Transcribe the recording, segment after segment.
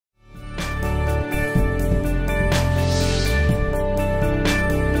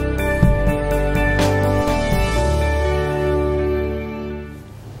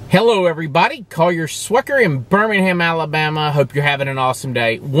Hello everybody, Collier Swecker in Birmingham, Alabama. Hope you're having an awesome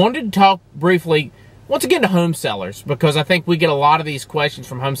day. Wanted to talk briefly, once again, to home sellers, because I think we get a lot of these questions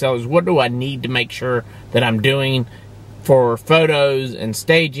from home sellers. What do I need to make sure that I'm doing for photos and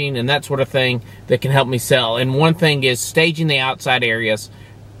staging and that sort of thing that can help me sell? And one thing is staging the outside areas,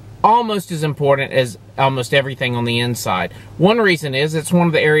 almost as important as almost everything on the inside. One reason is it's one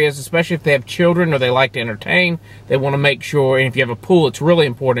of the areas, especially if they have children or they like to entertain, they want to make sure, and if you have a pool, it's really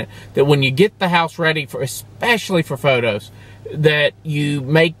important that when you get the house ready, for especially for photos, that you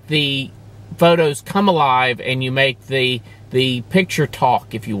make the photos come alive and you make the picture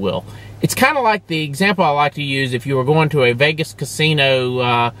talk, if you will. It's kind of like the example I like to use if you were going to a Vegas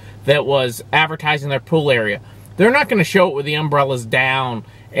casino that was advertising their pool area. They're not going to show it with the umbrellas down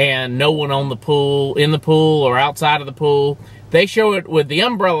and no one on the pool, in the pool, or outside of the pool. They show it with the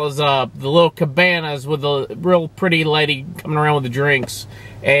umbrellas up, the little cabanas with a real pretty lady coming around with the drinks,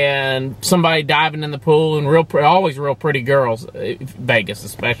 and somebody diving in the pool, and always real pretty girls, Vegas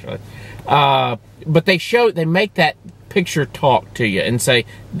especially. But they make that picture talk to you and say,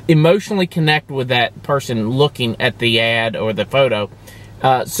 emotionally connect with that person looking at the ad or the photo,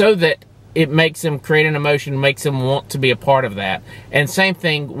 so that it makes them create an emotion, makes them want to be a part of that. And same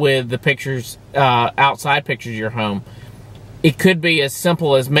thing with the pictures, outside pictures of your home. It could be as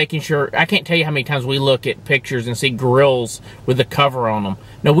simple as making sure, I can't tell you how many times we look at pictures and see grills with the cover on them.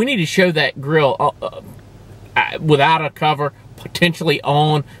 No, we need to show that grill without a cover, potentially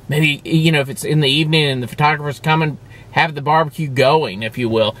on. Maybe, you know, if it's in the evening and the photographer's coming, have the barbecue going, if you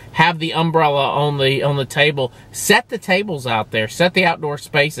will. Have the umbrella on the table. Set the tables out there. Set the outdoor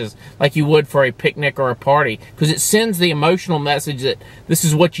spaces like you would for a picnic or a party, because it sends the emotional message that this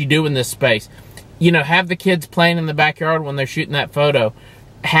is what you do in this space. You know, have the kids playing in the backyard when they're shooting that photo.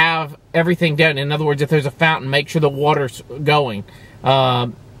 Have everything done. In other words, if there's a fountain, make sure the water's going.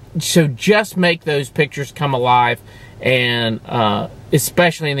 So just make those pictures come alive, and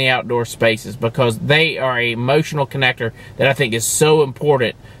especially in the outdoor spaces, because they are an emotional connector that I think is so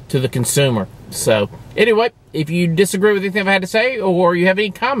important to the consumer. So anyway, if you disagree with anything I've had to say, or you have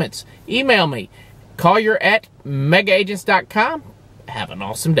any comments, email me, Collier@megaagents.com. Have an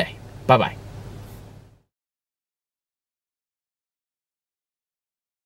awesome day. Bye-bye.